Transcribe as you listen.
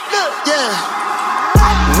Yeah.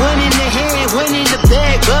 One in the hand, one in the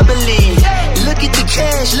bag, bubbling. Look at the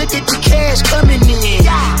cash coming in.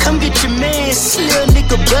 Come get your man, this little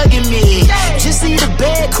nigga bugging me. Just leave the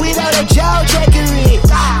bag, quit all that jaw jackery.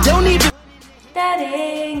 Don't even.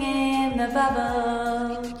 Betting in the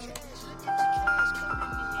bubble.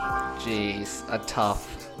 Jeez, a tough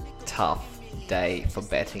day for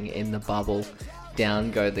betting in the bubble.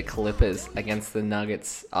 Down go the Clippers against the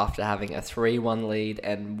Nuggets after having a 3-1 lead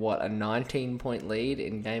and a 19-point lead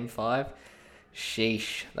in Game 5.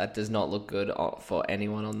 Sheesh, that does not look good for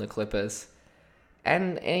anyone on the Clippers.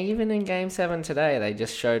 And even in Game 7 today, they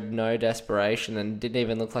just showed no desperation and didn't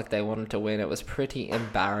even look like they wanted to win. It was pretty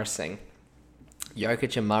embarrassing.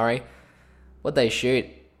 Jokic and Murray, what'd they shoot?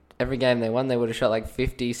 Every game they won, they would have shot like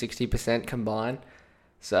 50-60% combined.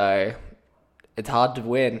 So it's hard to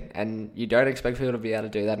win, and you don't expect people to be able to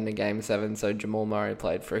do that in a Game 7, so Jamal Murray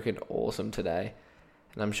played freaking awesome today.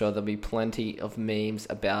 And I'm sure there'll be plenty of memes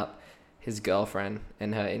about his girlfriend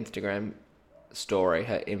and her Instagram story,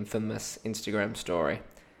 her infamous Instagram story.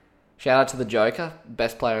 Shout out to the Joker,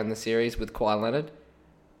 best player in the series with Kawhi Leonard.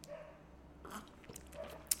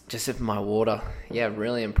 Just sipping my water. Yeah,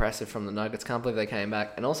 really impressive from the Nuggets. Can't believe they came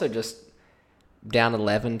back. And also just down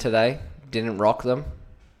 11 today. Didn't rock them.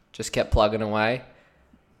 Just kept plugging away.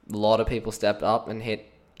 A lot of people stepped up and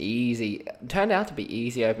hit easy. It turned out to be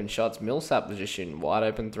easy open shots. Millsap was just shooting wide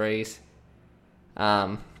open threes.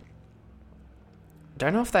 Don't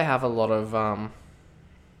know if they have a lot of. I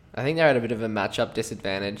think they're at a bit of a matchup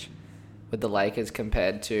disadvantage with the Lakers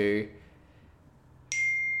compared to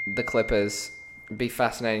the Clippers. It'd be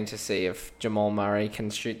fascinating to see if Jamal Murray can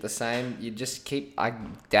shoot the same. I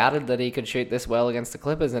doubted that he could shoot this well against the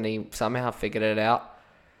Clippers, and he somehow figured it out.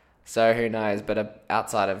 So who knows, but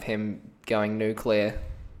outside of him going nuclear,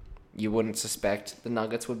 you wouldn't suspect the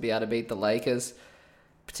Nuggets would be able to beat the Lakers.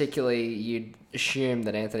 Particularly, you'd assume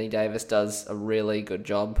that Anthony Davis does a really good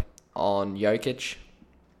job on Jokic.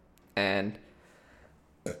 And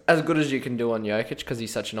as good as you can do on Jokic, because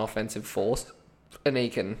he's such an offensive force, and he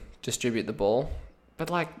can distribute the ball.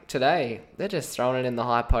 But like today, they're just throwing it in the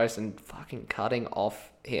high post and fucking cutting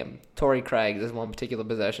off him. Torrey Craig, there's one particular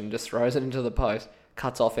possession, just throws it into the post,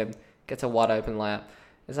 cuts off him, gets a wide open layup.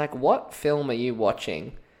 It's like, what film are you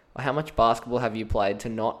watching, or how much basketball have you played to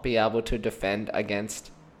not be able to defend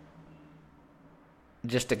against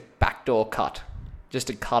just a backdoor cut, just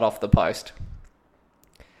a cut off the post?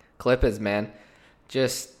 Clippers, man,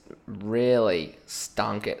 just really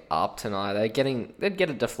stunk it up tonight. They'd get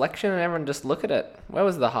a deflection and everyone just look at it. Where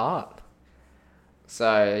was the heart?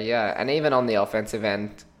 So yeah, and even on the offensive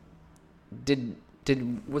end,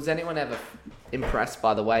 was anyone ever impressed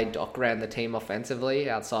by the way Doc ran the team offensively,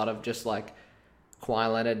 outside of just like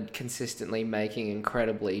Kawhi Leonard consistently making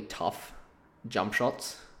incredibly tough jump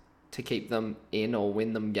shots to keep them in or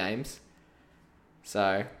win them games?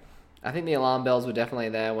 So I think the alarm bells were definitely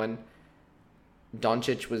there when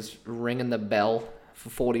Doncic was ringing the bell for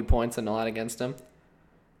 40 points a night against him.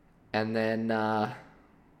 And then,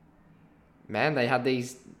 they had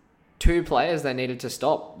these two players they needed to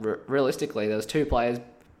stop. Realistically, there was two players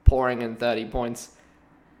pouring in 30 points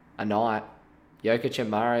a night, Jokic and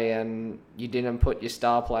Murray, and you didn't put your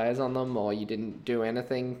star players on them, or you didn't do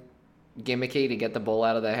anything gimmicky to get the ball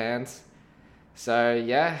out of their hands. So,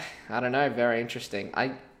 yeah, I don't know, very interesting.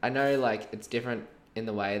 I know, like, it's different in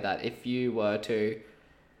the way that if you were to,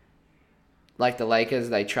 like the Lakers,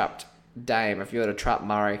 they trapped Dame. If you were to trap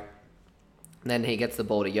Murray, then he gets the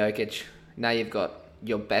ball to Jokic. Now you've got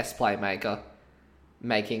your best playmaker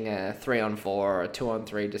making a 3-on-4 or a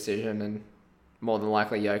 2-on-3 decision, and more than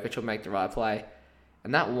likely Jokic will make the right play.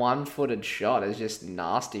 And that one-footed shot is just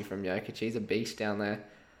nasty from Jokic. He's a beast down there.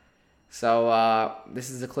 So this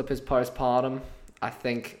is the Clippers postpartum. I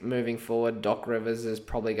think moving forward, Doc Rivers is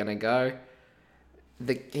probably going to go.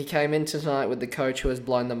 He came in tonight with the coach who has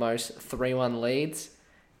blown the most 3-1 leads,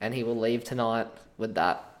 and he will leave tonight with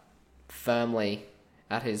that firmly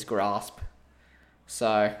at his grasp.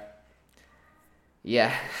 So,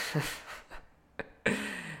 yeah.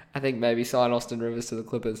 I think maybe sign Austin Rivers to the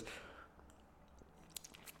Clippers.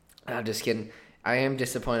 I'm just kidding. I am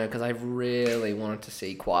disappointed because I really wanted to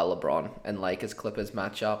see Kawhi LeBron and Lakers-Clippers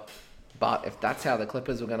match up. But if that's how the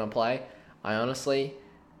Clippers were going to play,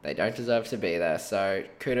 they don't deserve to be there. So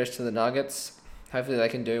kudos to the Nuggets. Hopefully they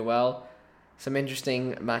can do well. Some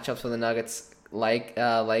interesting matchups for the Nuggets.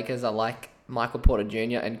 Lakers are like Michael Porter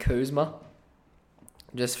Jr. and Kuzma.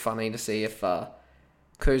 Just funny to see if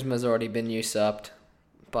Kuzma's already been usurped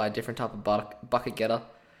by a different type of bucket getter.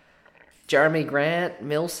 Jeremy Grant,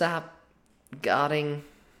 Millsap guarding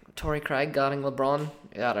Torrey Craig, guarding LeBron.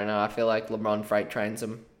 Yeah, I don't know. I feel like LeBron freight trains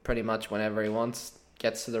him pretty much whenever he wants,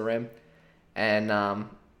 gets to the rim. And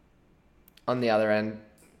on the other end,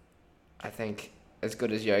 I think as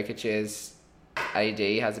good as Jokic is, AD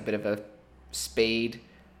has a bit of a speed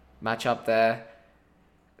matchup there.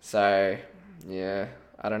 So, yeah,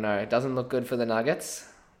 I don't know. It doesn't look good for the Nuggets.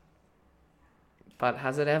 But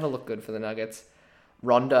has it ever looked good for the Nuggets?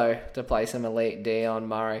 Rondo to play some elite D on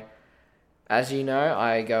Murray. As you know,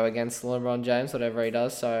 I go against LeBron James, whatever he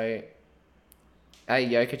does. So,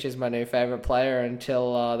 Jokic is my new favourite player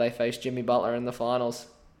until they face Jimmy Butler in the finals.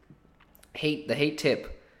 The Heat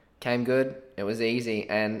tip came good. It was easy.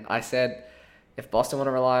 And I said, if Boston want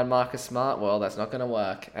to rely on Marcus Smart, well, that's not going to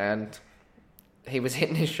work. And he was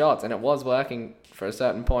hitting his shots, and it was working for a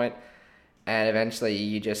certain point. And eventually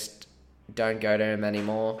you just don't go to him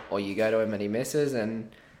anymore, or you go to him and he misses, and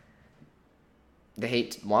the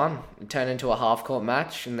Heat won. It turned into a half-court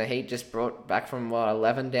match, and the Heat just brought back from,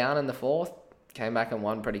 11 down in the fourth, came back and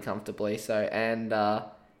won pretty comfortably. So, and,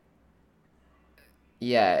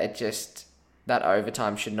 it just, that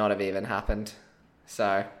overtime should not have even happened.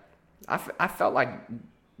 So, I felt like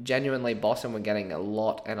genuinely Boston were getting a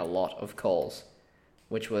lot of calls,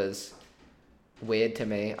 which was weird to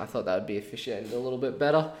me. I thought that would be officiated a little bit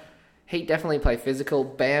better. Heat definitely play physical.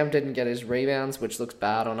 Bam didn't get his rebounds, which looks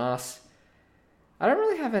bad on us. I don't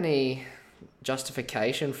really have any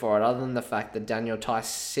justification for it other than the fact that Daniel Tice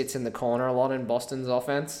sits in the corner a lot in Boston's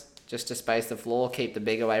offense, just to space the floor, keep the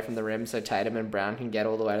big away from the rim so Tatum and Brown can get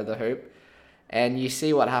all the way to the hoop. And you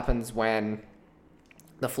see what happens when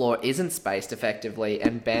the floor isn't spaced effectively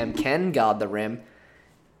and Bam can guard the rim,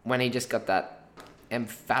 when he just got that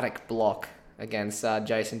emphatic block against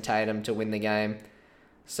Jason Tatum to win the game.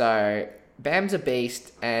 So, Bam's a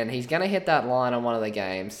beast, and he's going to hit that line on one of the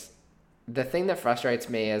games. The thing that frustrates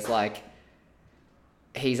me is,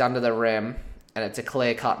 he's under the rim, and it's a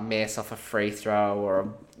clear-cut miss off a free throw or a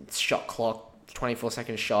shot clock,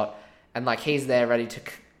 24-second shot, and, he's there ready to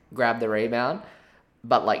grab the rebound,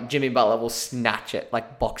 but, Jimmy Butler will snatch it,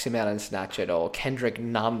 box him out and snatch it, or Kendrick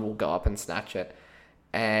Nunn will go up and snatch it.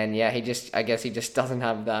 And, yeah, I guess he just doesn't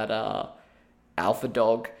have that alpha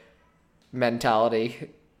dog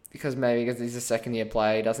mentality, because he's a second-year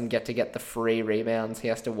player, he doesn't get the free rebounds. He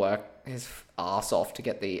has to work his ass off to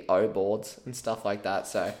get the O boards and stuff like that.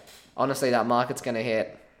 So, honestly, that market's going to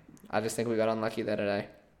hit. I just think we got unlucky there today.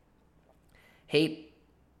 Heat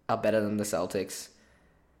are better than the Celtics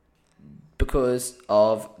because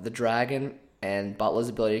of the Dragon and Butler's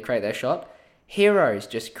ability to create their shot. Hero's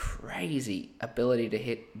just crazy ability to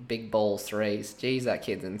hit big ball threes. Jeez, that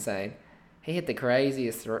kid's insane. He hit the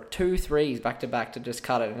craziest 2 threes back-to-back to just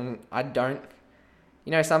cut it. And I don't...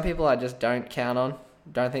 some people I just don't count on.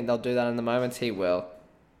 Don't think they'll do that in the moments. He will.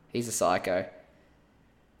 He's a psycho.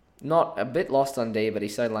 Not a bit lost on D, but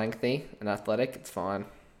he's so lengthy and athletic, it's fine.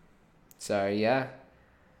 So, yeah.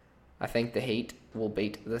 I think the Heat will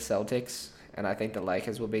beat the Celtics. And I think the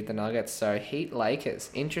Lakers will beat the Nuggets. So, Heat-Lakers.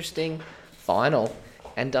 Interesting final.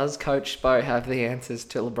 And does Coach Spo have the answers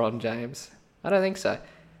to LeBron James? I don't think so.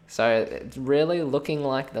 So it's really looking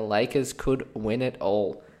like the Lakers could win it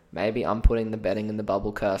all. Maybe I'm putting the betting and the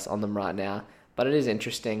bubble curse on them right now. But it is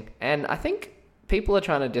interesting. And I think people are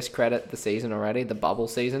trying to discredit the season already, the bubble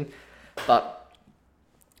season. But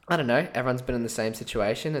I don't know. Everyone's been in the same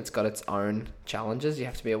situation. It's got its own challenges. You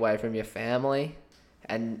have to be away from your family.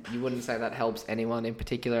 And you wouldn't say that helps anyone in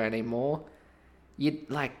particular anymore.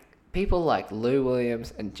 People like Lou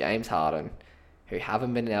Williams and James Harden, who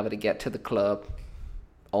haven't been able to get to the club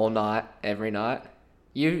all night, every night.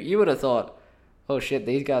 You would have thought, oh shit,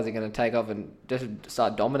 these guys are going to take off and just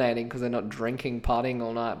start dominating because they're not drinking, partying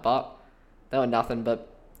all night. But they were nothing but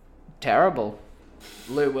terrible.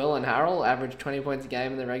 Lou Will and Harrell averaged 20 points a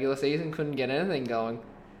game in the regular season, couldn't get anything going.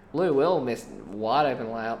 Lou Will missed wide open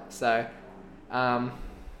layup. So,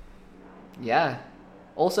 yeah.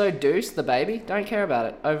 Also, Deuce, the baby, don't care about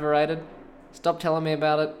it. Overrated. Stop telling me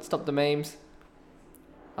about it. Stop the memes.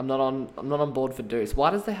 I'm not on board for Deuce. Why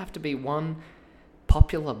does there have to be one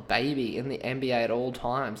popular baby in the NBA at all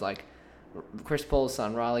times? Chris Paul's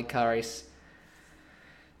son, Riley Curry's.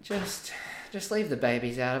 Just leave the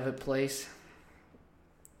babies out of it, please.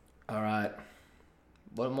 Alright.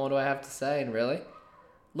 What more do I have to say, really?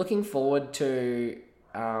 Looking forward to...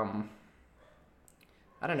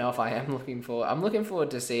 I don't know if I am looking forward... I'm looking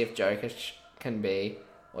forward to see if Jokic can be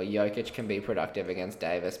productive against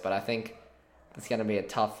Davis, but I think it's going to be a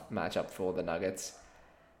tough matchup for the Nuggets.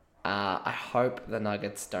 I hope the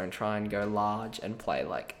Nuggets don't try and go large and play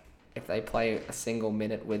if they play a single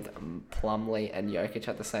minute with Plumlee and Jokic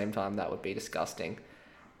at the same time, that would be disgusting.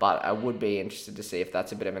 But I would be interested to see if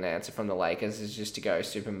that's a bit of an answer from the Lakers, is just to go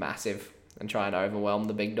super massive and try and overwhelm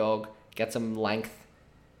the big dog. Get some length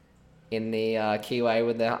in the keyway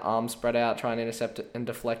with their arms spread out, try and intercept and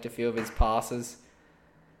deflect a few of his passes.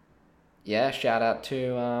 Yeah, shout out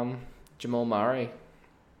to Jamal Murray.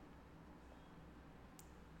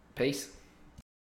 Peace.